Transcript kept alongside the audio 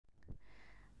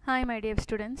Hi, my dear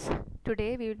students.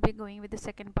 Today we will be going with the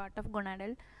second part of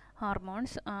gonadal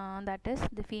hormones, that is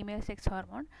the female sex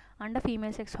hormone. Under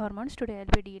female sex hormones, today I'll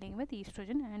be dealing with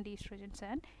estrogen and estrogens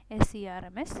and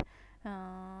SERMs.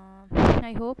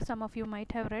 I hope some of you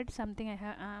might have read something I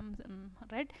have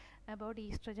read about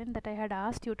estrogen that I had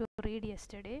asked you to read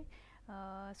yesterday,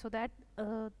 so that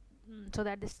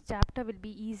this chapter will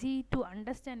be easy to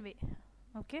understand.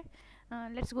 Okay,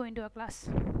 let's go into a class.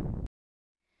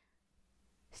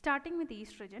 Starting with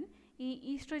estrogen,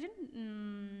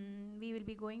 we will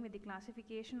be going with the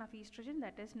classification of estrogen,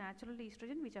 that is natural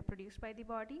estrogen which are produced by the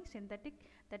body, synthetic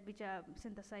that which are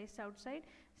synthesized outside.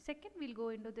 Second, we'll go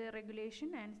into the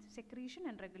regulation and secretion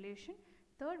and regulation.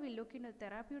 Third, we'll look into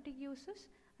therapeutic uses,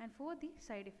 and fourth, the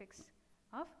side effects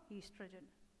of estrogen.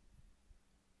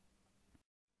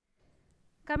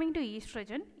 Coming to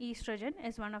estrogen, estrogen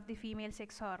is one of the female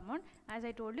sex hormone. As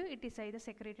I told you, it is either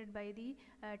secreted by the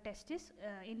testes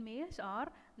in males or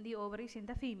the ovaries in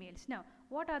the females. Now,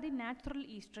 what are the natural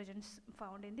estrogens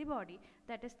found in the body?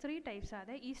 That is, three types are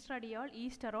there: estradiol,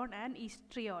 esterone and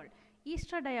estriol.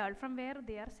 Estradiol, from where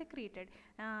they are secreted.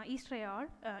 Estradiol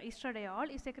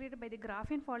is secreted by the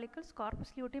Graafian follicles,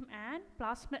 corpus luteum and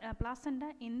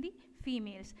placenta in the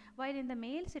females, while in the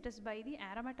males it is by the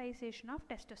aromatization of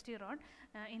testosterone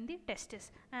in the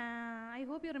testes. I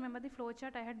hope you remember the flow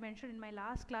chart I had mentioned in my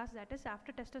last class, that is,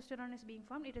 after testosterone is being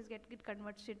formed, it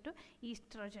converts into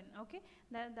estrogen. Okay,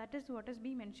 that is what is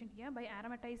being mentioned here. By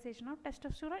aromatization of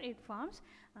testosterone it forms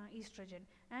estrogen,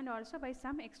 and also by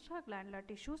some extraglandular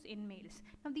tissues in males.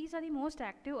 Now these are the most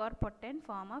active or potent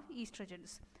form of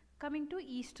estrogens. Coming to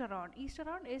esterone.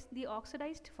 Esterone is the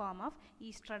oxidized form of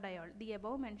estradiol. The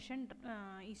above mentioned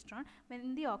esterone,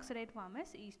 when the oxidized form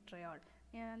is estriol.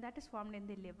 That is formed in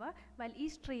the liver, while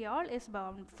estriol is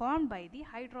formed by the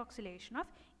hydroxylation of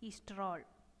esterone.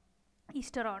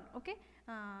 Okay,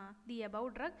 the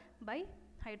above drug by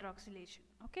hydroxylation.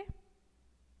 Okay.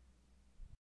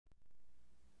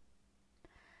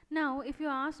 Now, if you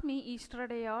ask me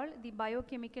estradiol, the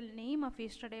biochemical name of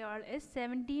estradiol is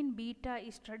 17-beta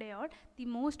estradiol, the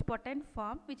most potent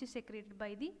form which is secreted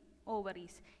by the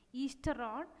ovaries.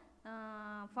 Esterone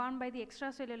formed by the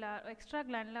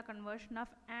extraglandular conversion of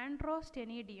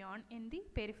androstenedione in the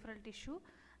peripheral tissue,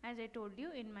 as I told you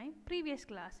in my previous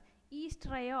class.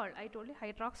 Estriol, I told you,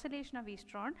 hydroxylation of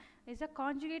estrone is a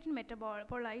conjugated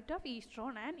metabolite of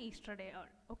estrone and estradiol.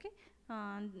 Okay,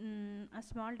 a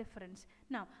small difference.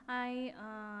 Now I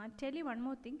tell you one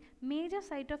more thing. Major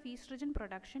site of estrogen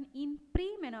production in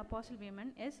premenopausal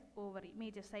women is ovary,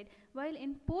 major site, while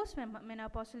in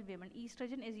postmenopausal women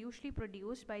estrogen is usually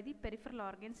produced by the peripheral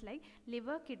organs like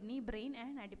liver, kidney, brain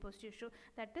and adipose tissue.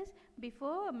 That is,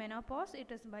 before menopause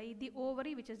it is by the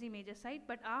ovary which is the major site,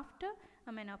 but after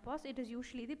menopause it is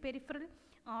usually the peripheral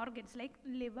organs like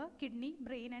liver, kidney,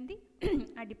 brain and the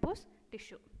adipose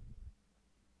tissue.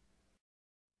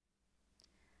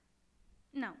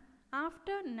 Now,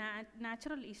 after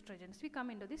natural estrogens, we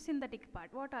come into the synthetic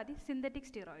part. What are the synthetic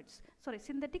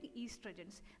synthetic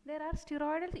estrogens? There are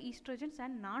steroidal estrogens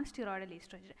and non-steroidal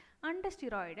estrogens. Under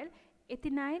steroidal,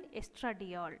 ethinyl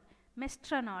estradiol,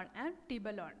 mestranol and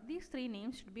tibolone. These three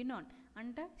names should be known.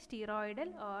 Under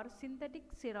steroidal or synthetic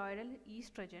steroidal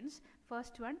estrogens,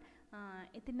 first one,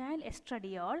 ethinyl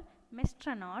estradiol,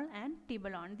 mestranol and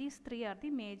tibolone. These three are the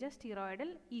major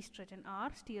steroidal estrogen or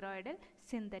steroidal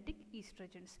synthetic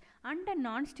estrogens. Under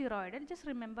non-steroidal, just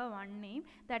remember one name,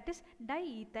 that is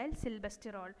diethyl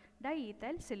silbesterol.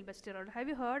 Diethyl silbesterol. Have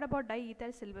you heard about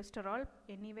diethyl silbesterol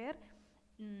anywhere?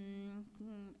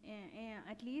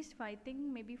 At least I think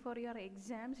maybe for your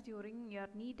exams, during your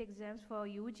NEET exams for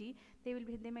UG,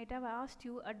 they might have asked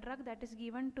you a drug that is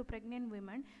given to pregnant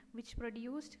women which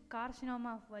produced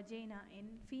carcinoma of vagina in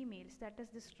females. That is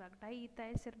this drug,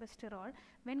 diethyl silbesterol,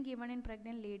 when given in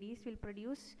pregnant ladies, will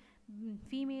produce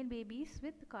female babies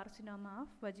with carcinoma of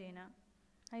vagina.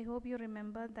 I hope you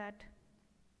remember that.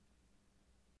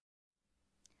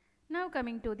 Now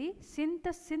coming to the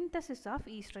synthesis of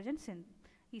estrogen.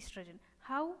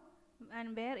 How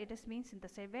and where it is being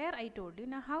synthesized. Where I told you.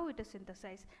 Now how it is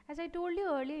synthesized. As I told you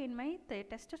earlier in my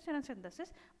testosterone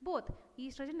synthesis, both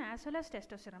estrogen as well as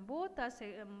testosterone, both are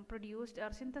produced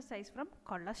or synthesized from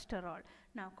cholesterol.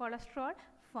 Now cholesterol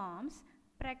forms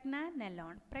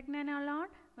pregnenolone. Pregnenolone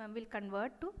will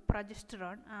convert to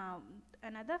progesterone,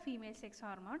 another female sex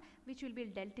hormone which will be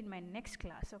dealt in my next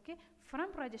class. Okay,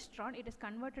 from progesterone it is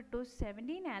converted to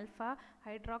 17-alpha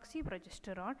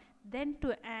hydroxyprogesterone, then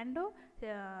to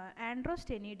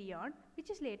androstenedione, which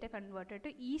is later converted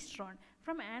to estrone.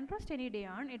 From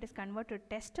androstenedione it is converted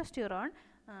to testosterone,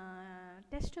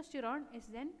 testosterone is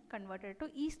then converted to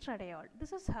estradiol.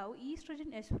 This is how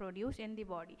estrogen is produced in the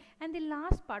body. And the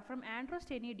last part from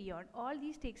androstenedione, all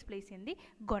these takes place in the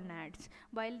gonads,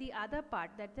 while the other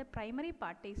part, that the primary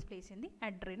part, takes place in the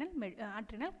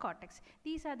adrenal cortex.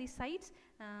 These are the sites,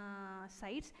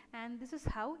 and this is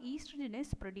how estrogen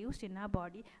is produced in our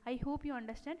body. I hope you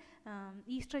understand.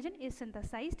 Estrogen is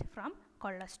synthesized from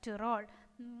cholesterol,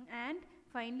 and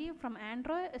finally from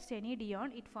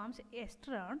androstenedione it forms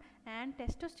estrone, and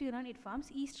testosterone it forms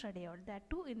estradiol, that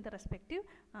too in the respective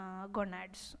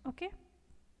gonads. Okay.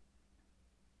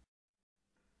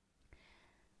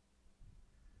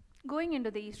 Going into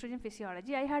the estrogen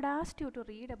physiology, I had asked you to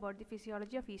read about the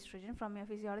physiology of estrogen from your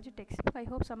physiology textbook. I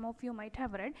hope some of you might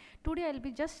have read. Today I will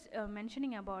be just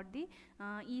mentioning about the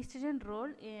estrogen role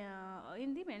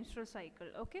in the menstrual cycle.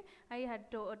 Okay, I had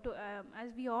as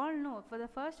we all know, for the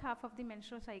first half of the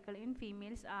menstrual cycle in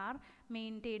females are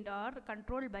maintained or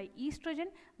controlled by estrogen,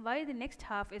 while the next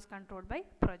half is controlled by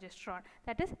progesterone.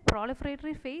 That is,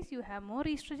 proliferatory phase you have more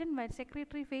estrogen, while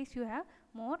secretory phase you have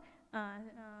more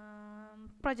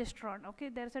progesterone. Okay,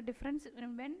 there is a difference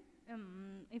when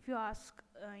if you ask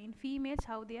in females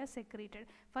how they are secreted.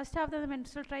 First half of the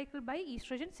menstrual cycle by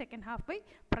estrogen, second half by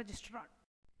progesterone.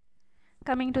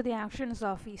 Coming to the actions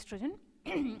of estrogen.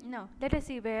 Now let us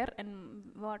see where and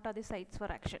what are the sites for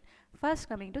action. First,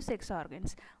 coming to sex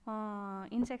organs.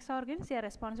 In sex organs, they are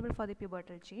responsible for the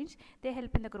pubertal change. They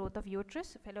help in the growth of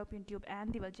uterus, fallopian tube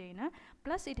and the vagina.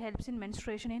 Plus it helps in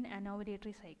menstruation in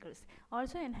anovulatory cycles.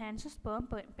 Also enhances sperm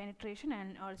penetration,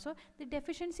 and also the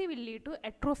deficiency will lead to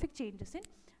atrophic changes in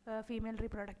female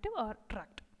reproductive or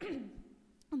tract.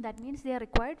 That means they are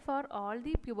required for all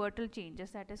the pubertal changes,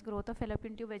 that is growth of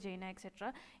fallopian tube, vagina,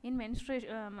 etc. In menstruation,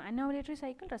 anovulatory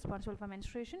cycle responsible for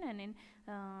menstruation, and in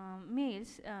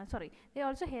males, they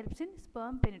also helps in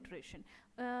sperm penetration.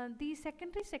 The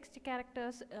secondary sex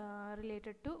characters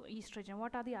related to estrogen.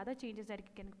 What are the other changes that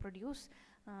it can produce?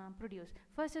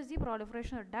 First is the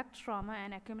proliferation of duct trauma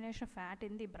and accumulation of fat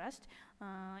in the breast,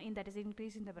 that is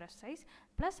increase in the breast size.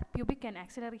 Plus pubic and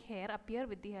axillary hair appear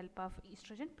with the help of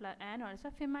estrogen, and also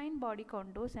feminine body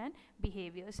contours and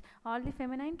behaviors. All the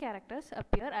feminine characters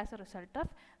appear as a result of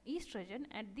estrogen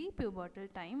at the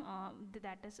pubertal time,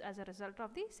 that is as a result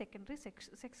of the secondary sex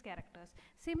characters.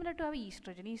 Similar to our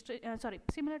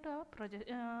similar to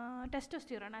our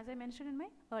testosterone, as I mentioned in my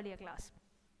earlier class.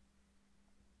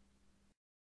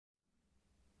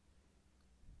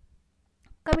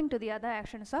 Coming to the other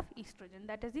actions of estrogen,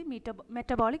 that is the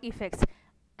metabolic effects.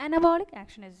 Anabolic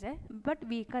action is there, but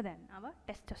weaker than our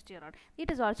testosterone.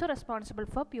 It is also responsible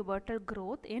for pubertal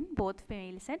growth in both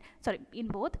in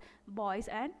both boys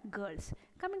and girls.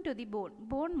 Coming to the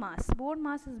bone mass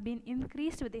has been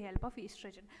increased with the help of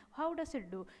estrogen. How does it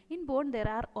do? In bone there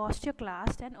are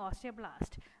osteoclast and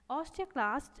osteoblast.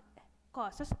 Osteoclast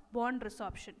causes bone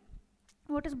resorption.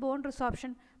 What is bone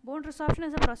resorption? Bone resorption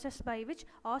is a process by which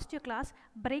osteoclast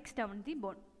breaks down the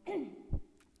bone.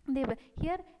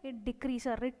 Here it decreases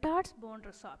or retards bone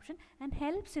resorption and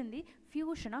helps in the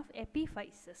fusion of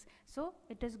epiphyses. So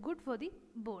it is good for the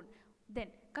bone. Then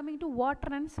coming to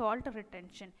water and salt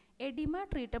retention. Edema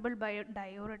treatable by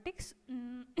diuretics.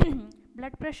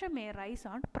 Blood pressure may rise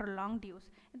on prolonged use.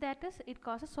 That is, it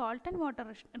causes salt and water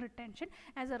retention.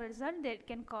 As a result, that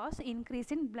can cause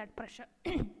increase in blood pressure.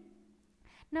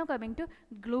 Now coming to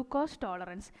glucose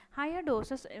tolerance. Higher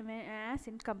doses as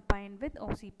in combined with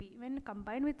OCP. When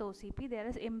combined with OCP, there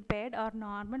is impaired or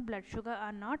normal blood sugar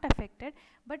are not affected,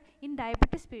 but in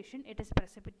diabetes patient it is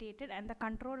precipitated and the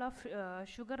control of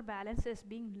sugar balance is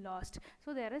being lost.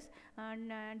 So there is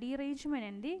derangement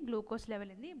in the glucose level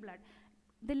in the blood.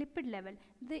 The lipid level,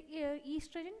 the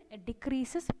estrogen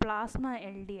decreases plasma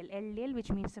LDL, which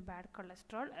means a bad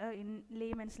cholesterol in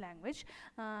layman's language.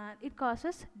 It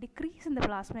causes decrease in the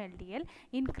plasma LDL,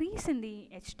 increase in the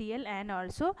HDL, and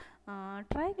also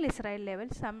triglyceride level,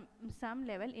 some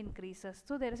level increases.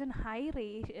 So there is a high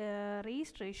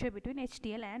raised ratio between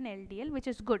HDL and LDL, which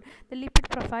is good. The lipid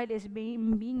profile is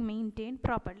being maintained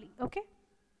properly. Okay.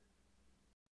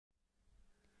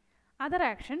 Other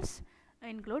actions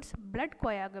includes blood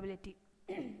coagulability.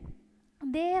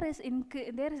 There is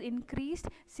increased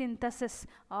synthesis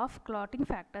of clotting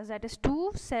factors, that is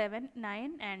 2, 7,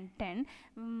 9 and 10.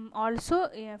 Also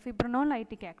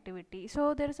fibrinolytic activity.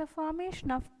 So there is a formation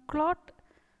of clot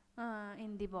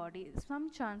in the body,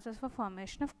 some chances for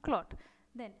formation of clot.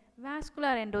 Then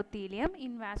vascular endothelium.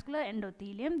 In vascular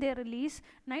endothelium, they release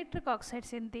nitric oxide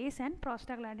synthase and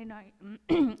prostaglandin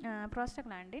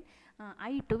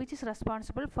I2, which is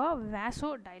responsible for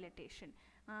vasodilatation.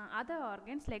 other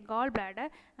organs like gallbladder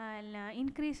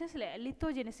increases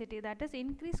lithogenicity, that is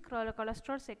increased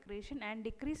cholesterol secretion and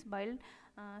decreased bile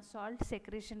salt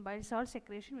secretion. Bile salt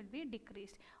secretion will be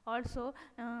decreased. Also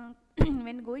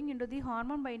when going into the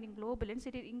hormone binding globulins,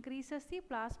 it increases the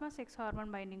plasma sex hormone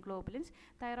binding globulins,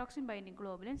 thyroxine binding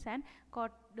globulins, and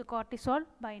the cortisol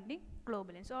binding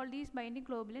globulins. All these binding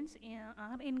globulins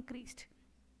are increased.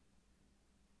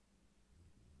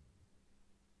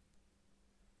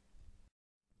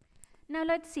 Now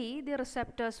let's see the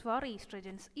receptors for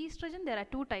estrogens. Estrogen, there are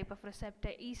two types of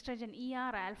receptor, estrogen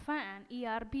ER alpha and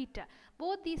ER beta.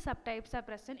 Both these subtypes are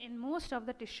present in most of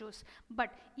the tissues,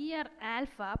 but ER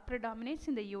alpha predominates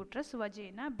in the uterus,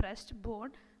 vagina, breast,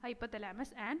 bone,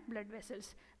 hypothalamus and blood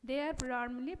vessels. They are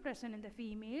predominantly present in the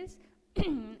females,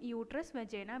 uterus,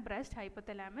 vagina, breast,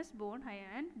 hypothalamus, bone,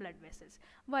 and blood vessels.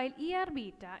 While ER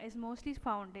beta is mostly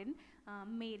found in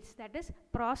males, that is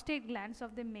prostate glands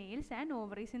of the males and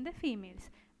ovaries in the females.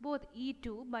 Both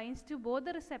E2 binds to both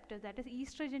the receptors, that is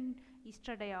estrogen,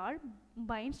 estradiol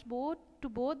binds to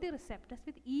both the receptors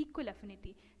with equal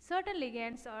affinity. Certain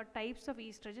ligands or types of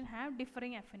estrogen have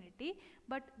differing affinity,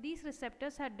 but these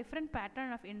receptors have different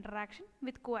pattern of interaction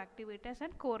with co-activators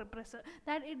and co-repressor.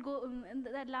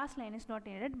 That last line is not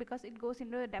needed because it goes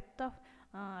into the depth of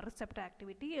receptor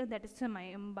activity, that is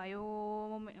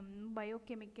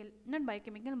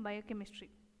biochemistry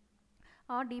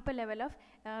or deeper level of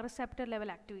receptor level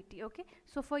activity. Okay,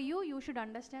 so for you should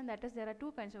understand that is there are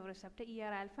two kinds of receptor,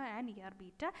 ER alpha and ER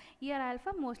beta. ER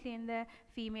alpha mostly in the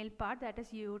female part, that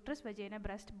is uterus, vagina,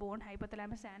 breast, bone,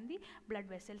 hypothalamus and the blood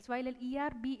vessels, while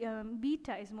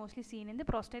beta is mostly seen in the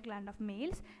prostate gland of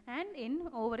males and in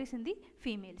ovaries in the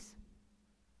females.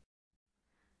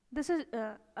 This is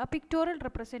a pictorial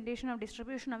representation of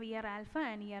distribution of ER alpha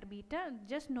and ER beta.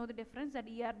 Just know the difference that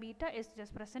ER beta is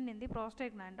just present in the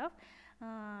prostate gland of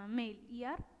male.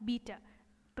 ER beta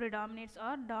predominates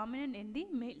or dominant in the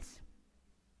males.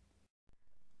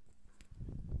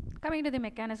 Coming to the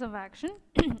mechanism of action,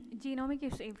 genomic,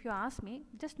 if you ask me,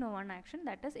 just know one action,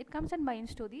 that is it comes and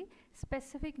binds to the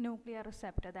specific nuclear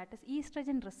receptor, that is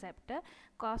estrogen receptor,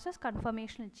 causes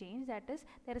conformational change, that is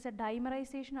there is a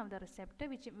dimerization of the receptor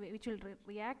which will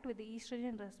react with the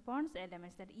estrogen response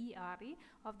elements, that ERE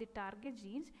of the target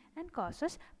genes, and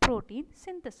causes protein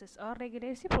synthesis or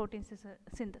regulates the protein synthesis.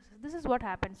 This is what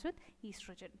happens with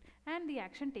estrogen, and the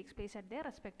action takes place at their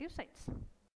respective sites.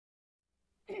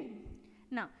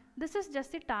 Now, this is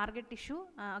just the target tissue,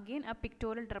 again a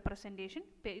pictorial representation.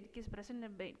 It is present,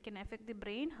 it can affect the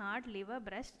brain, heart, liver,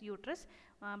 breast, uterus,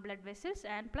 blood vessels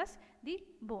and plus the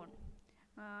bone.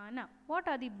 Now, what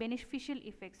are the beneficial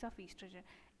effects of estrogen?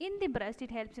 In the breast,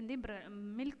 it helps in the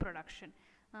milk production.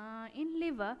 In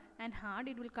liver and heart,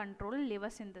 it will control liver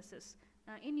synthesis.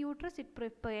 In uterus, it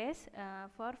prepares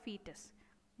for fetus,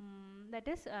 that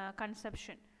is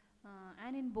conception.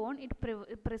 And in bone, it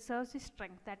preserves the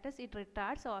strength, that is it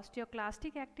retards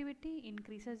osteoclastic activity,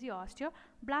 increases the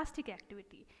osteoblastic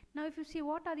activity. Now if you see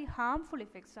what are the harmful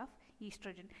effects of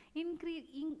estrogen,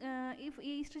 if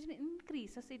estrogen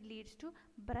increases, it leads to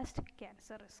breast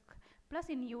cancer risk, plus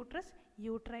in uterus,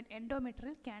 uterine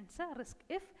endometrial cancer risk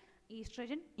if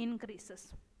estrogen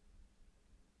increases.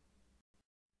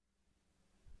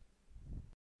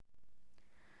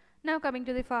 Now coming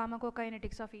to the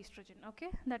pharmacokinetics of estrogen, okay,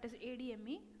 that is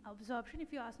ADME, absorption.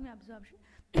 If you ask me absorption,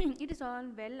 it is all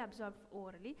well absorbed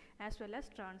orally as well as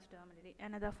transdermally.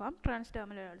 Another form,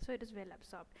 transdermally also, it is well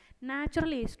absorbed. Natural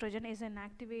estrogen is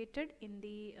inactivated in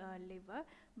the liver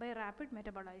by rapid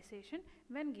metabolization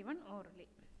when given orally.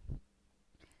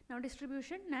 Now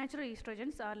distribution, natural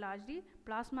estrogens are largely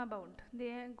plasma bound.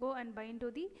 They go and bind to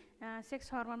the sex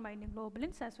hormone binding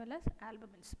globulins as well as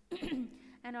albumins.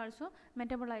 And also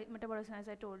metabolism, as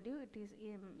I told you, it is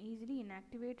easily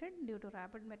inactivated due to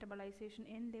rapid metabolization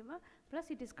in liver, plus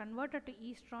it is converted to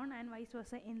estrone and vice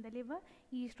versa in the liver.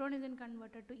 Estrone is then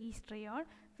converted to estriol.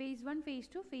 Phase 1, phase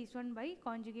 2, phase 1 by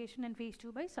conjugation and phase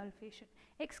 2 by sulfation.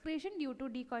 Excretion due to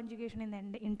deconjugation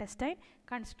in the intestine,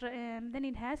 then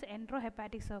it has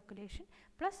enterohepatic circulation,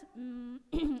 plus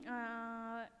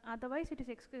otherwise it is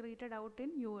excreted out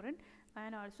in urine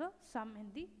and also some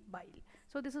in the bile.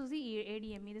 So this is the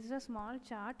ADME. This is a small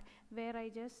chart where I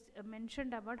just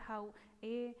mentioned about how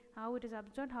it is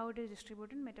absorbed, how it is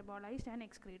distributed, metabolized and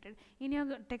excreted. In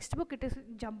your textbook it is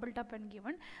jumbled up and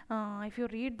given. If you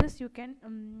read this, you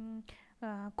can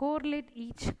correlate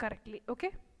each correctly.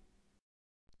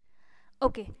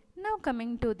 Okay, now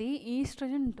coming to the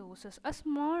estrogen doses. A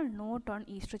small note on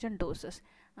estrogen doses.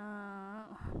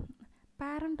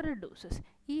 Parenteral doses.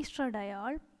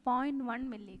 Estradiol 0.1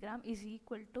 milligram is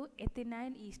equal to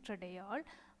ethinyl estradiol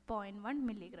 0.1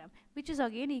 milligram, which is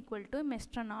again equal to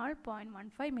mestranol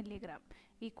 0.15 milligram,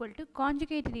 equal to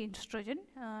conjugated estrogen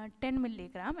 10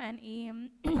 milligram, and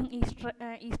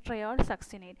estriol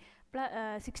succinate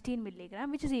 16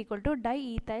 milligram, which is equal to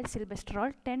diethyl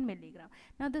silbestrol 10 milligram.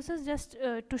 Now this is just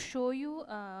to show you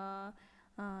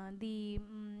the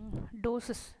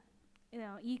doses,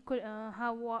 equal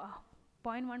how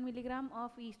 0.1 milligram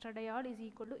of estradiol is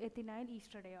equal to ethinyl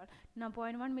estradiol. Now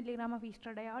 0.1 milligram of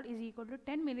estradiol is equal to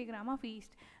 10 milligram of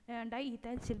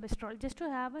diethyl silbestrol, just to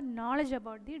have a knowledge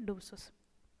about the doses.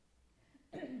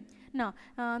 Now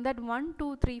that 1,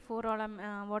 2, 3, 4 all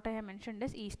what I have mentioned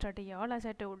is estradiol. As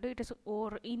I told you, it is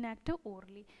inactive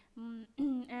orally,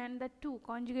 and the 2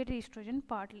 conjugated estrogen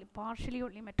partially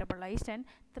only metabolized, and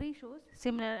 3 shows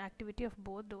similar activity of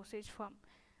both dosage form.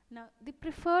 Now the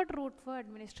preferred route for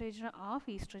administration of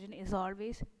estrogen is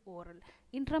always oral.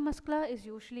 Intramuscular is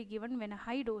usually given when a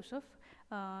high dose of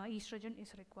estrogen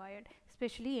is required,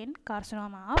 especially in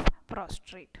carcinoma of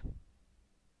prostate.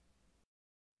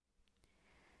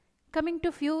 Coming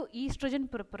to few estrogen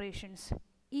preparations.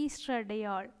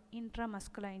 Estradiol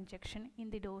intramuscular injection in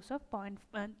the dose of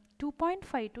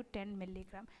 2.5 to 10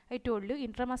 milligram. I told you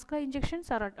intramuscular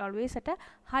injections are always at a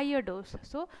higher dose,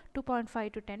 so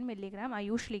 2.5 to 10 milligram are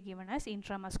usually given as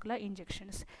intramuscular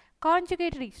injections.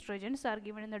 Conjugated estrogens are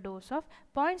given in the dose of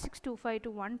 0.625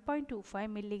 to 1.25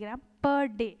 milligram per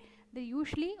day. They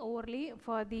usually orally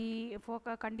for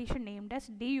a condition named as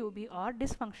DUB, or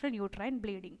dysfunctional uterine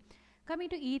bleeding. Coming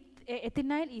to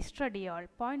ethinyl estradiol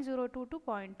 0.02 to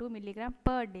 0.2 milligram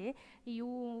per day,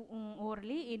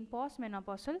 orally in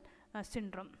postmenopausal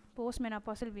syndrome,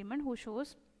 postmenopausal women who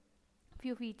shows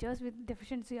few features with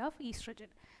deficiency of estrogen.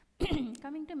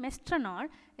 Coming to mestranol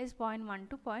is 0.1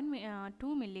 to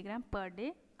 0.2 milligram per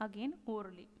day, again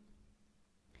orally.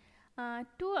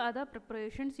 2 other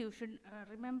preparations you should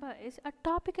remember is a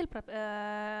topical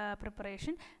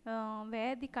preparation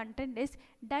where the content is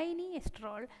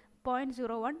dinesterol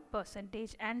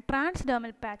 0.01%, and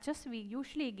transdermal patches we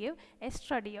usually give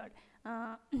estradiol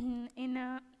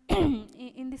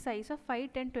in the size of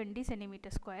 5, 10, 20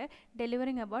 centimeter square,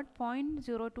 delivering about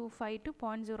 0.025 to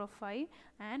 0.05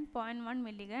 and 0.1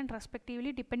 milligram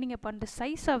respectively, depending upon the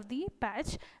size of the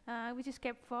patch, which is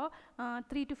kept for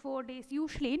 3 to 4 days,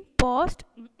 usually in post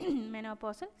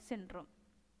menopausal syndrome.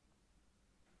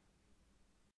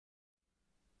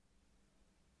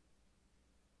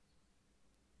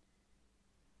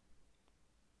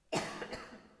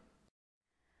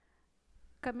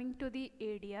 Coming to the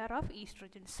ADR of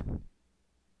estrogens.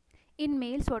 In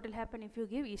males, what will happen if you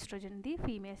give estrogen, the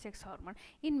female sex hormone?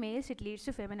 In males, it leads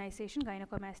to feminization,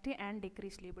 gynecomastia, and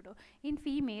decreased libido. In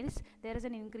females, there is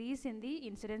an increase in the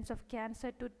incidence of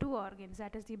cancer to 2 organs,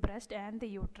 that is the breast and the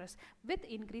uterus, with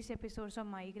increased episodes of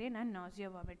migraine and nausea,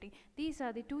 vomiting. These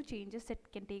are the 2 changes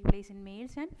that can take place in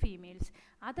males and females.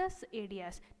 Other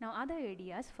ADRs. Now, other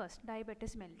ADRs, first,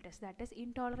 diabetes mellitus, that is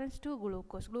intolerance to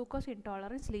glucose. Glucose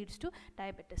intolerance leads to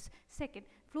diabetes. Second,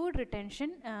 fluid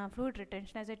retention.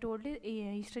 As I told you,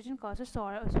 estrogen causes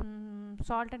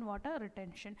salt and water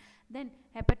retention. Then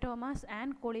hepatomas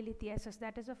and cholelithiasis,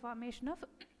 that is a formation of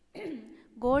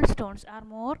gallstones, are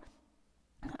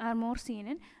more seen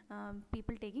in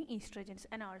people taking estrogens,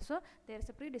 and also there is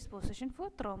a predisposition for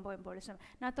thromboembolism.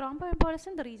 Now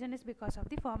thromboembolism, the reason is because of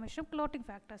the formation of clotting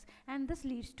factors, and this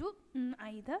leads to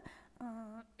either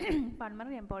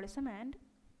pulmonary embolism and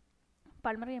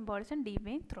deep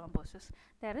vein thrombosis.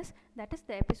 That is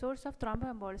the episodes of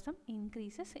thromboembolism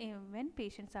increases when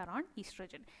patients are on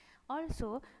estrogen.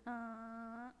 Also,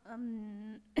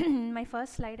 my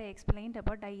first slide I explained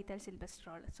about diethyl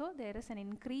silbestrol. So there is an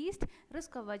increased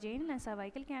risk of vaginal and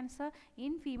cervical cancer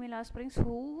in female offsprings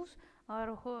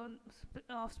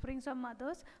offsprings of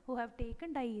mothers who have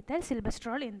taken diethyl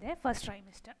silbestrol in their first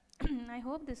trimester. I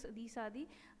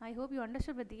hope you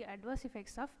understood with the adverse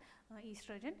effects of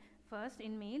estrogen. First,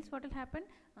 in males what will happen,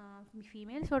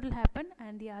 females what will happen,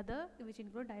 and the other, which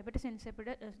include diabetes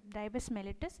insipidus, diabetes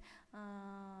mellitus,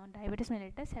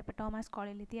 hepatomas,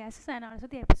 cholelithiasis, and also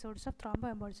the episodes of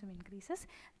thromboembolism increases,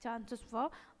 chances for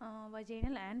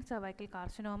vaginal and cervical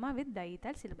carcinoma with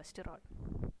diethyl silbestrol.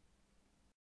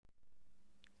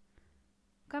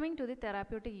 Coming to the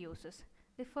therapeutic uses.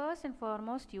 The first and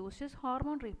foremost use is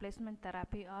hormone replacement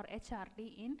therapy, or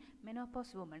HRT, in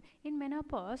menopause women. In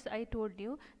menopause, I told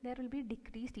you, there will be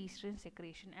decreased estrogen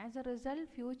secretion. As a result,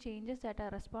 few changes that are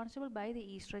responsible by the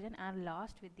estrogen are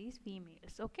lost with these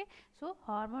females. Okay, so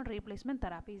hormone replacement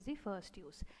therapy is the first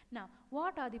use. Now,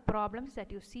 what are the problems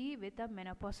that you see with a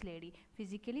menopause lady?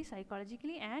 Physically,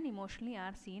 psychologically, and emotionally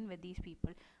are seen with these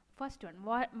people. First one,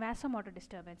 vasomotor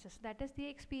disturbances. That is, they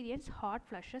experience hot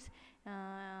flushes,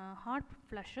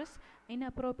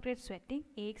 inappropriate sweating,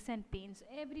 aches and pains.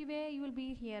 Everywhere you will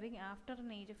be hearing after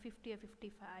an age of 50 or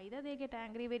 55, either they get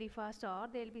angry very fast, or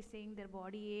they'll be saying their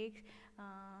body aches,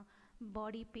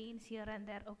 body pains here and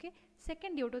there. Okay.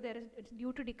 Second,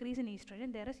 due to decrease in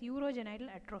estrogen, there is urogenital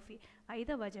atrophy,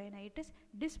 either vaginitis,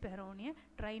 dyspareunia,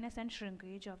 dryness and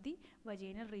shrinkage of the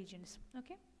vaginal regions.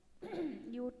 Okay.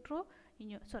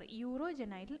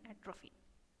 Urogenital atrophy.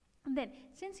 Then,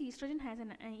 since estrogen has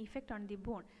an effect on the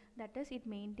bone, that is, it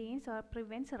maintains or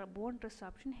prevents bone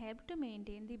resorption, help to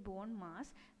maintain the bone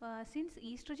mass. Since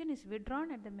estrogen is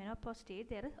withdrawn at the menopause stage,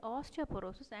 there is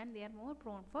osteoporosis and they are more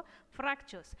prone for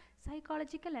fractures.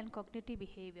 Psychological and cognitive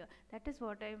behavior, that is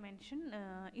what I mentioned,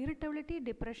 irritability,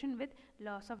 depression with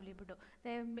loss of libido.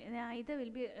 They either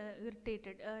will be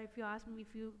irritated. If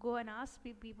you go and ask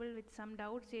people with some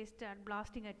doubts, they start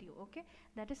blasting at you. Okay,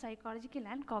 that is psychological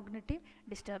and cognitive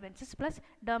disturbances plus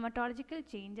dermatological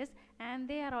changes, and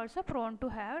they are also prone to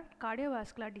have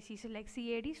cardiovascular diseases like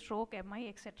CAD, stroke, MI,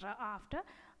 etc. after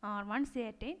or once they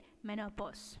attain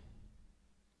menopause.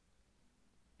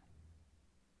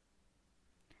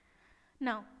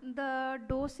 Now, the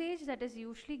dosage that is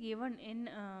usually given in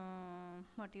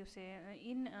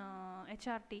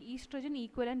HRT, estrogen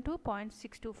equivalent to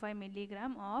 0.625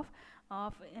 milligram of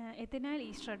ethinyl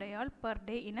estradiol per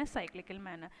day in a cyclical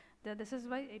manner. This is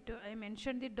why I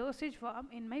mentioned the dosage form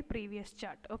in my previous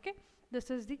chart. Okay, this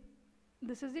is the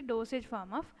dosage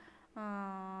form of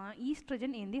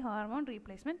estrogen in the hormone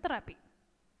replacement therapy.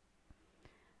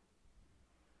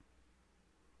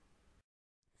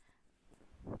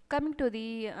 Coming to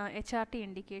the HRT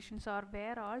indications, or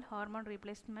where all hormone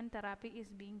replacement therapy is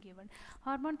being given.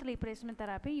 Hormone replacement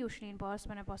therapy usually in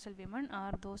postmenopausal women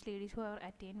or those ladies who have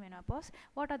attained menopause.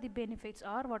 What are the benefits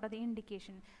or what are the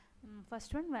indications?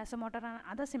 First one, vasomotor and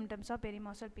other symptoms of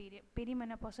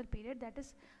perimenopausal period, that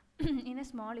is in a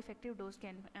small effective dose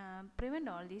can prevent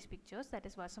all these pictures, that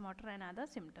is vasomotor and other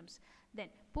symptoms. Then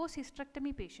post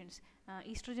hysterectomy patients,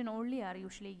 estrogen only are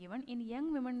usually given. In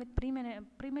young women with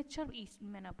premature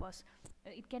menopause,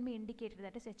 it can be indicated,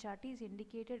 that is HRT is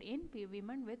indicated in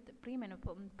women with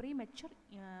premature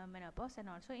menopause, and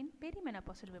also in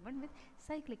perimenopausal women with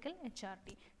cyclical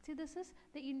HRT. See, this is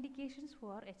the indications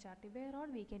for HRT, where all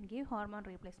we can give hormone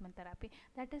replacement therapy,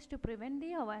 that is to prevent the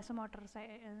vasomotor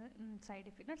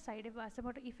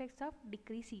vasomotor effects of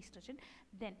decreased estrogen.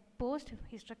 Then post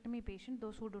hysterectomy patient,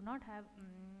 those who do not have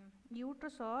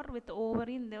uterus or with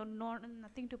ovary, they are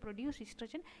nothing to produce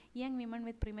estrogen, young women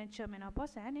with premature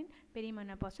menopause, and in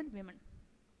perimenopausal women.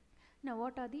 Now,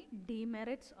 what are the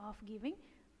demerits of giving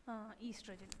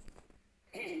estrogen?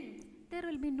 There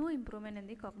will be no improvement in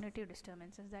the cognitive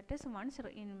disturbances, that is, once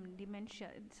in dementia,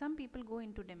 some people go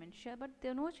into dementia, but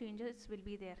there are no changes will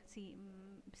be there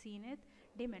seen at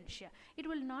dementia. It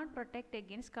will not protect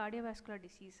against cardiovascular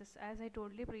diseases. As I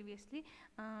told you previously,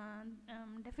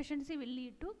 deficiency will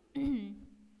lead to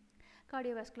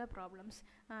cardiovascular problems.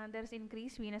 There is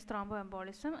increased venous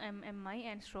thromboembolism, MI,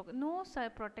 and stroke. No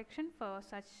protection for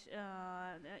such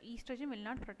estrogen will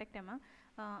not protect among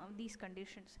these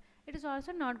conditions. It is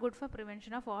also not good for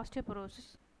prevention of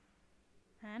osteoporosis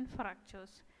and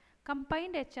fractures.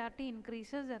 Combined HRT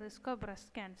increases the risk of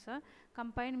breast cancer.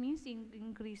 Combined means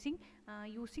increasing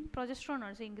using progesterone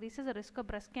also increases the risk of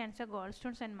breast cancer,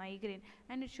 gallstones, and migraine,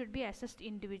 and it should be assessed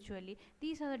individually.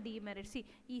 These are the demerits. See,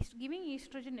 giving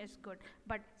estrogen is good,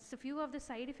 but few of the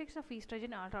side effects of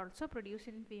estrogen are also produced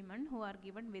in women who are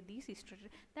given with these estrogen.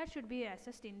 That should be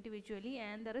assessed individually,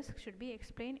 and the risk should be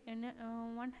explained in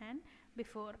one hand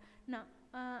before. Now,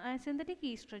 synthetic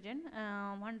estrogen,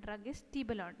 one drug is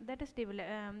Tibolon, that is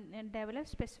developed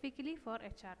specifically for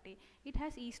HRT. It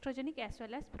has estrogenic as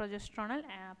well as progesteronal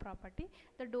property.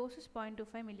 The dose is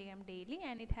 0.25 milligram daily,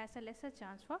 and it has a lesser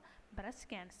chance for breast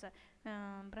cancer.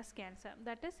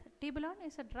 That is, Tibolon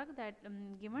is a drug that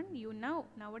given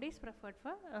nowadays preferred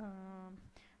for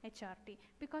HRT,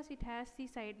 because it has the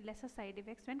lesser side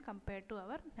effects when compared to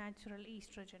our natural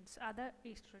estrogens, other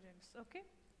estrogens. Okay,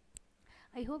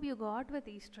 I hope you got with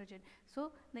estrogen.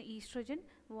 So the estrogen,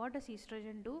 what does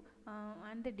estrogen do,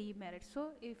 and the demerits.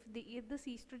 So if this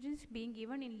estrogen is being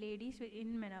given in ladies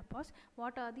in menopause,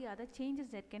 what are the other changes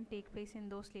that can take place in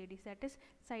those ladies? That is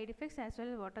side effects as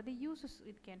well as what are the uses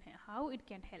it can how it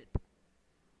can help.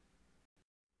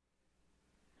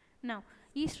 Now,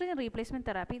 estrogen replacement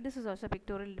therapy, this is also a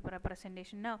pictorial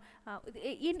representation. Now,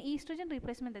 in estrogen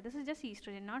replacement, this is just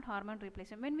estrogen, not hormone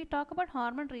replacement. When we talk about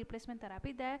hormone replacement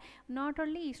therapy, there not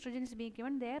only estrogen is being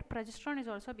given, there progesterone is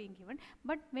also being given.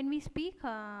 But when we speak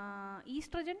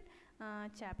estrogen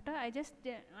chapter,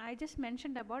 I just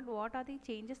mentioned about what are the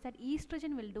changes that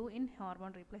estrogen will do in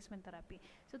hormone replacement therapy.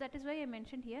 So that is why I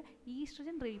mentioned here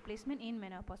estrogen replacement in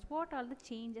menopause. What are the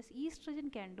changes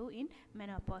estrogen can do in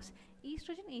menopause?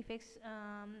 Estrogen effects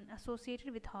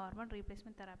associated with hormone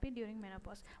replacement therapy during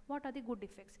menopause. What are the good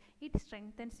effects? It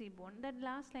strengthens the bone. That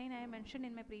last line I mentioned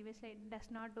in my previous slide does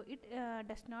not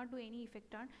do any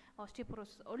effect on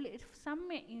osteoporosis. Only if some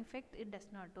effect it does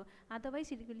not do.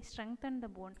 Otherwise, it will strengthen the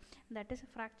bone. That is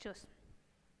fractures.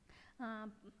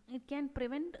 It can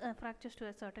prevent fractures to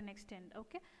a certain extent.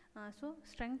 Okay, so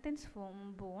strengthens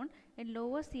bone. It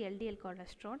lowers the LDL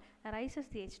cholesterol, raises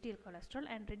the HDL cholesterol,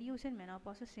 and reduces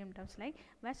menopausal symptoms like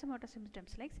vasomotor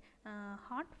symptoms like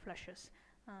hot flushes.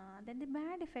 Then the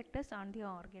bad effect is on the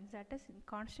organs, that is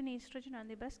constant estrogen on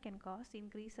the breast can cause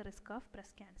increased risk of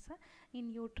breast cancer, in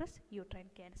uterus uterine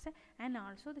cancer, and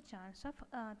also the chance of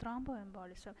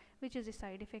thromboembolism, which is a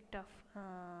side effect of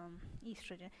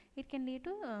estrogen. It can lead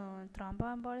to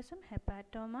thromboembolism,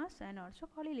 hepatomas, and also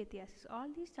cholelithiasis. All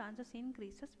these chances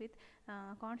increases with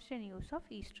constant use of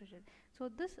estrogen. So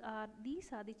these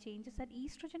are the changes that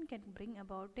estrogen can bring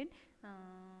about in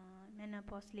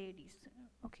menopause ladies.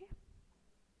 Okay.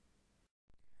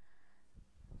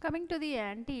 Coming to the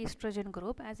anti-estrogen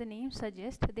group, as the name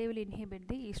suggests, they will inhibit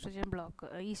the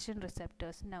estrogen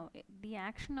receptors. Now, the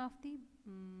action of the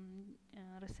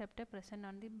receptor present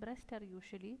on the breast are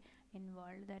usually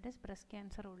involved, that is breast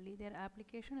cancer only. Their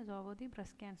application is over the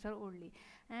breast cancer only,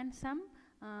 and some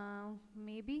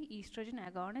may be estrogen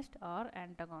agonist or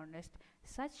antagonist.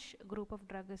 Such group of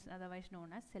drug is otherwise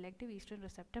known as selective estrogen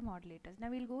receptor modulators. Now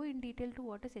we'll go in detail to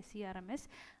what is SERMs,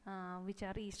 which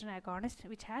are estrogen agonist,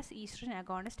 which has estrogen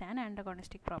agonist and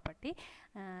antagonistic property,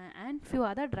 and few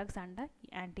other drugs under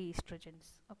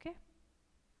anti-estrogens. Okay.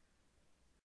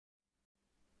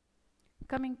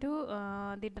 Coming to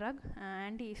the drug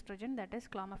anti-estrogen, that is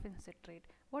clomiphene citrate.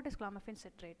 What is clomiphene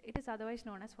citrate? It is otherwise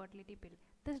known as fertility pill.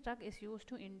 This drug is used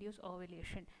to induce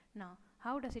ovulation. Now,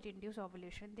 how does it induce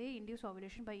ovulation? They induce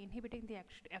ovulation by inhibiting the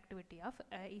activity of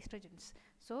estrogens.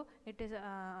 So, it is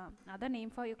other name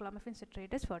for clomiphene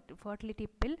citrate is fertility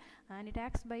pill, and it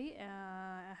acts by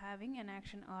having an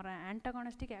action or an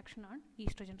antagonistic action on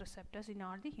estrogen receptors in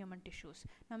all the human tissues.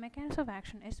 Now, mechanism of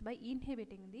action is by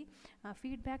inhibiting the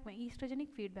estrogenic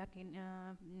feedback in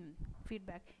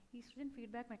estrogen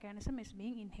feedback mechanism is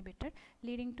being inhibited,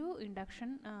 leading to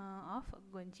induction of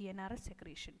GnRH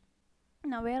secretion.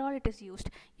 Now, where all it is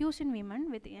used in women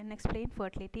with unexplained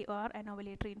fertility or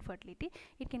anovulatory infertility.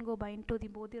 It can go bind to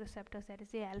both the receptors, that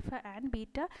is the alpha and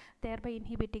beta, thereby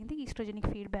inhibiting the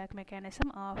estrogenic feedback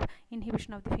mechanism of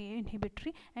inhibition of the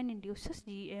inhibitory, and induces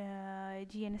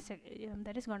GNS,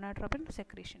 that is gonadotropin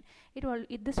secretion.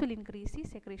 This will increase the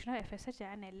secretion of FSH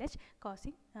and LH,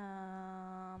 causing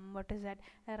a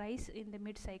rise in the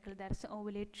mid cycle, that is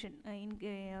ovulation,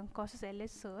 causes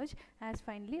LH surge as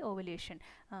finally ovulation.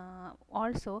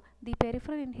 Also, the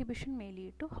peripheral inhibition may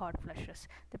lead to hot flushes.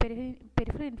 The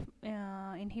peripheral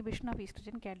inhibition of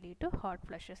estrogen can lead to hot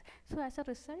flushes. So, as a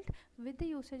result, with the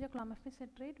usage of clomiphene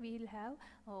citrate, we will have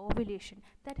ovulation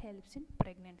that helps in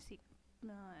pregnancy.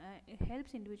 It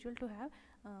helps individual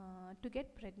to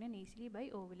get pregnant easily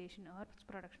by ovulation or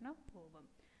production of ovum.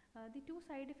 The two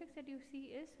side effects that you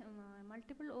see is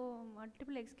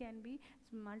multiple eggs can be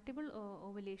multiple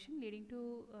ovulation, leading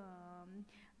to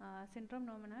syndrome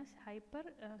known as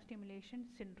hyperstimulation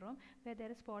syndrome, where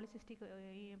there is polycystic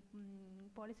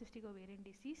ovarian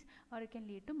disease, or it can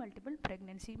lead to multiple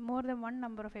pregnancy. More than one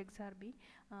number of eggs are being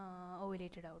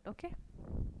ovulated out. Okay.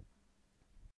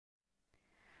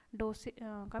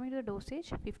 Coming to the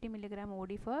dosage, 50 mg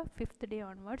OD for 5th day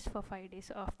onwards for 5 days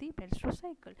of the menstrual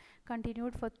cycle,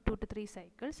 continued for 2 to 3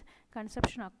 cycles.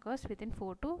 Conception occurs within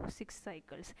 4 to 6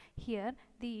 cycles. Here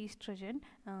the estrogen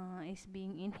is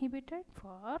being inhibited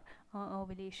for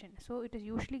ovulation. So it is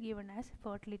usually given as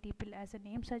fertility pill. As the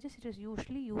name suggests, it is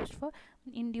usually used for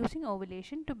inducing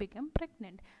ovulation to become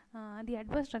pregnant. The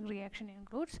adverse drug reaction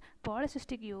includes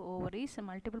polycystic ovaries,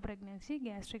 multiple pregnancy,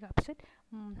 gastric upset,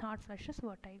 hot flushes,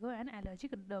 vertigo, and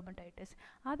allergic dermatitis.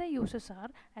 Other uses are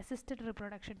assisted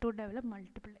reproduction to develop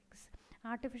multiple eggs,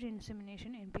 artificial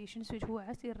insemination in patients who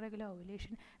has irregular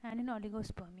ovulation, and in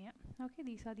oligospermia. Okay,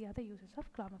 these are the other uses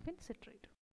of clomiphene citrate.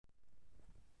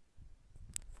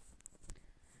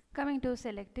 Coming to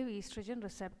selective estrogen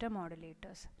receptor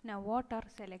modulators. Now, what are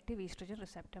selective estrogen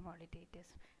receptor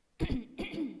modulators?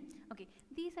 Okay,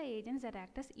 these are agents that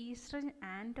act as estrogen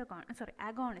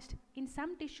agonist. In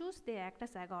some tissues they act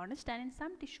as agonist, and in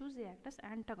some tissues they act as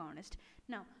antagonist.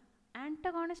 Now,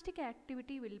 Antagonistic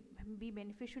activity will be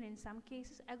beneficial in some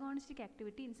cases. Agonistic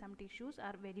activity in some tissues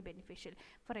are very beneficial.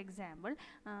 For example,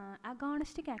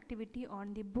 agonistic activity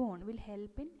on the bone will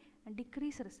help in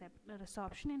decrease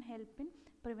resorption and help in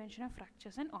prevention of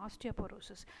fractures and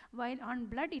osteoporosis, while on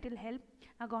blood it will help.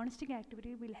 Agonistic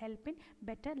activity will help in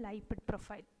better lipid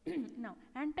profile. Now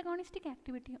antagonistic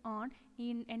activity on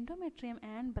in endometrium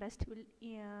and breast will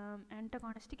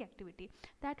antagonistic activity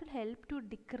that will help to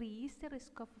decrease the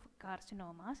risk of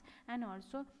carcinomas and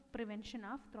also prevention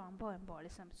of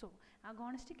thromboembolism. So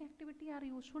agonistic activity are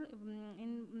useful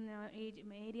in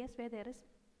areas where there is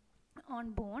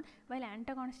on bone, while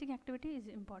antagonistic activity is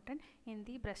important in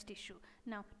the breast tissue.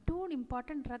 Now two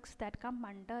important drugs that come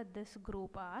under this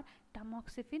group are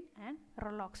tamoxifen and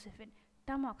raloxifene.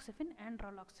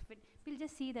 We'll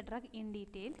just see the drug in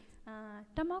detail.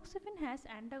 Tamoxifen has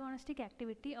antagonistic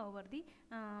activity over the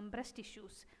breast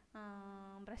tissues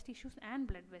and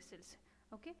blood vessels.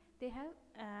 Okay, they have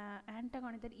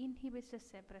antagonist that inhibits the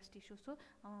breast tissue. So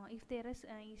if there is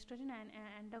estrogen and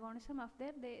antagonism of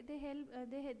there, they help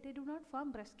they do not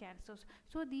form breast cancers.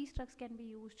 So these drugs can be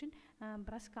used in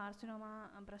breast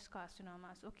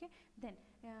carcinomas. Okay, then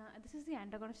this is the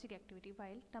antagonistic activity,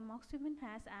 while tamoxifen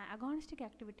has agonistic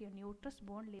activity on uterus,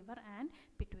 bone, liver and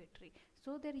pituitary.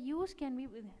 So their use can be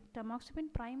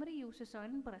tamoxifen primary uses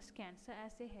on breast cancer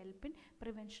as they help in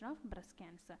prevention of breast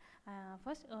cancer.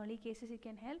 First early cases it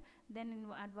can help, then in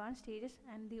advanced stages,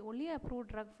 and the only approved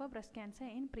drug for breast cancer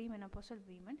in premenopausal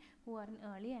women who are in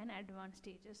early and advanced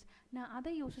stages. Now other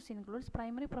uses includes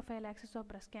primary prophylaxis of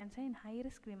breast cancer in high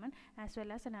risk women as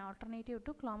well as an alternative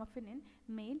to clomiphene in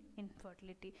male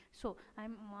infertility. So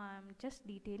I'm just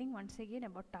detailing once again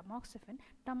about tamoxifen.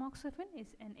 Tamoxifen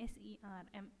is an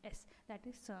SERMs, that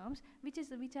is SERMs,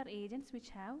 which are agents which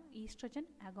have estrogen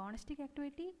agonistic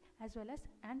activity as well as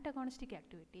antagonistic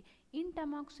activity. In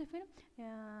tamoxifen,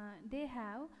 they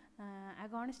have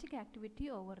agonistic activity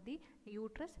over the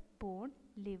uterus, bone,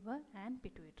 liver and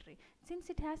pituitary. Since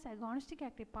it has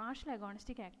partial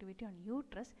agonistic activity on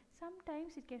uterus,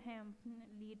 sometimes it can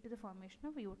lead to the formation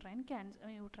of uterine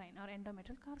or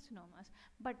endometrial carcinomas,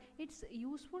 but its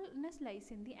usefulness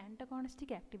lies in the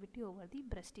antagonistic activity over the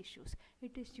breast tissues.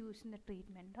 It is used in the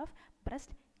treatment of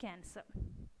breast cancer.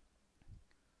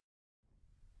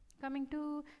 Coming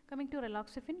to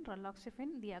raloxifene,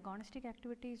 the agonistic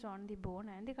activity is on the bone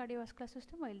and the cardiovascular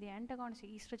system, while the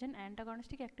estrogen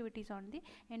antagonistic activity is on the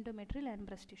endometrial and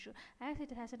breast tissue. As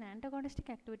it has an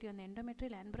antagonistic activity on the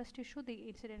endometrial and breast tissue, the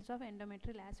incidence of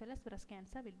endometrial as well as breast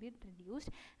cancer will be reduced.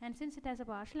 And since it has a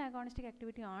partial agonistic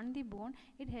activity on the bone,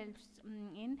 it helps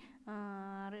in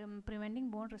preventing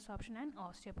bone resorption and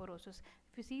osteoporosis.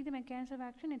 If you see the mechanism of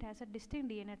action, it has a distinct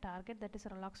DNA target, that is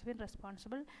raloxifene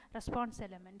response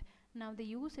element. Now the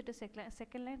use, it is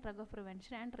second line drug of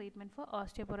prevention and treatment for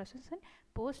osteoporosis in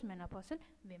postmenopausal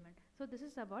women. So this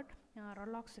is about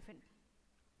raloxifene.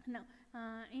 Now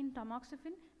in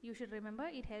tamoxifen, you should remember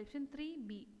it helps in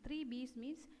 3B. 3B's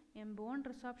means bone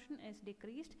resorption is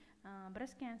decreased,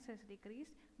 breast cancer is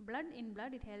decreased, in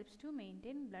blood it helps to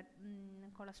maintain blood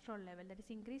cholesterol level, that is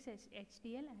increase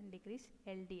HDL and decrease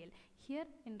LDL. Here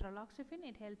in raloxifene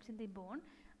it helps in the bone.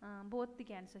 Both the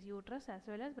cancers, uterus as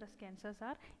well as breast cancers,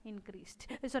 are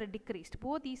decreased.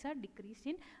 Both these are decreased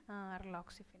in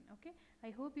raloxifene. Okay, I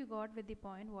hope you got with the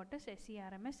point what is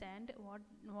SERMs and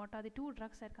what are the two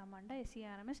drugs that come under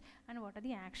SERMs and what are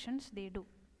the actions they do.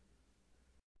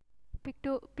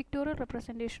 Pictorial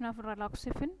representation of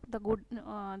raloxifene, the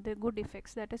good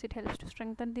effects, that is it helps to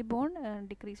strengthen the bone and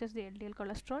decreases the LDL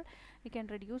cholesterol. It can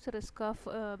reduce the risk of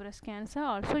breast cancer,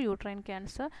 also uterine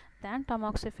cancer, than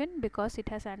tamoxifen, because it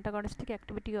has antagonistic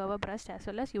activity over breast as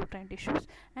well as uterine tissues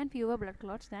and fewer blood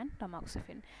clots than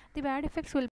tamoxifen. The bad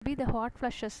effects will be the hot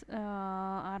flushes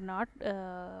are not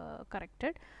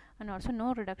corrected, and also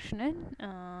no reduction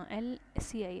in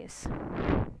LCIS.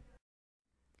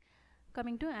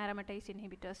 Coming to aromatase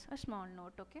inhibitors, a small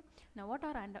note. Okay, now what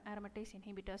are aromatase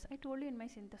inhibitors? I told you in my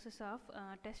synthesis of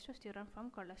testosterone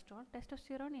from cholesterol,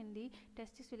 testosterone in the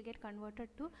testes will get converted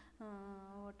to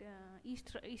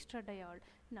estradiol.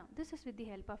 Now this is with the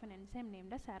help of an enzyme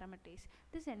named as aromatase.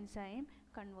 This enzyme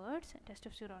converts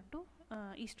testosterone to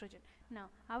estrogen. Now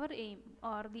our aim,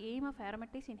 or the aim of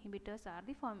aromatase inhibitors, are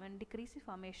the decrease the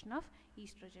formation of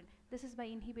estrogen. This is by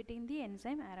inhibiting the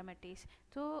enzyme aromatase.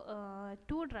 So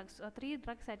three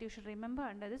drugs that you should remember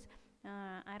under this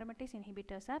aromatase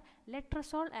inhibitors are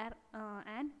letrozole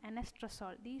and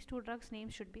anastrozole. These two drugs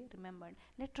names should be remembered,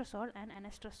 letrozole and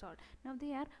anastrozole. Now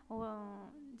they are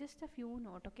just a few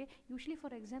note, okay. Usually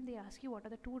for exam they ask you what are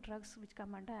the two drugs which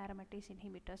come under aromatase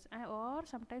inhibitors, or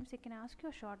sometimes they can ask you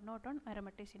a short note on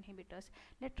aromatase inhibitors.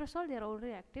 Letrozole, they are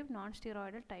already active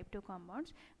non-steroidal type 2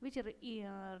 compounds which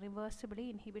reversibly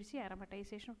inhibits the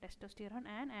aromatization of testosterone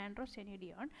and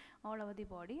androstenedione all over the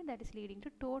body, that is leading to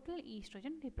total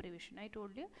estrogen deprivation. I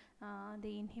told you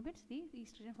they inhibits the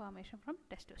estrogen formation from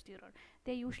testosterone.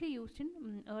 They are usually used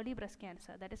in early breast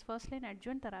cancer, that is first line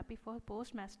adjuvant therapy for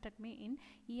post mastectomy in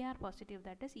ER positive,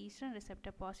 that is estrogen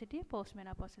receptor positive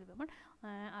postmenopausal women,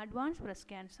 advanced breast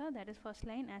cancer, that is first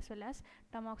line, as well as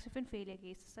tamoxifen failure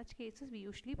cases. Such cases we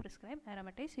usually prescribe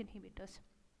aromatase inhibitors.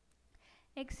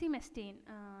 Exemestane,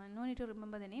 no need to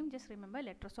remember the name, just remember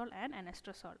letrozole and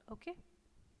anastrozole. Okay.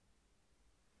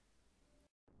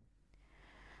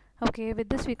 Okay, with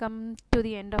this we come to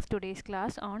the end of today's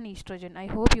class on estrogen. I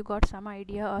hope you got some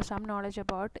idea or some knowledge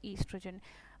about estrogen.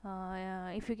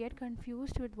 If you get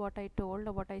confused with what I told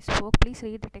or what I spoke, please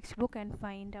read the textbook and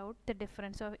find out the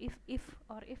difference. Or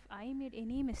if I made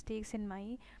any mistakes in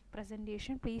my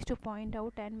presentation, please to point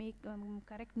out and make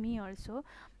correct me also.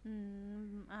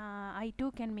 I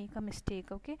too can make a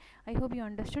mistake. Okay, I hope you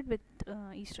understood with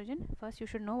estrogen. First you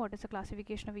should know what is the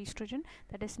classification of estrogen,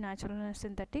 that is natural and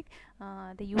synthetic,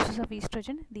 the uses of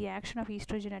estrogen, the action of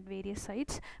estrogen at various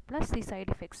sites, plus the side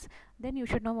effects. Then you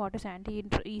should know what is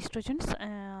anti-estrogens,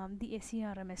 the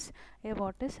SERMs.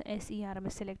 What is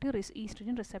SERMs? Selective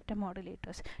estrogen receptor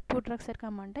modulators. Two drugs that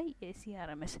come under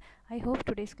SERMs. I hope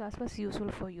today's class was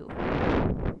useful for you.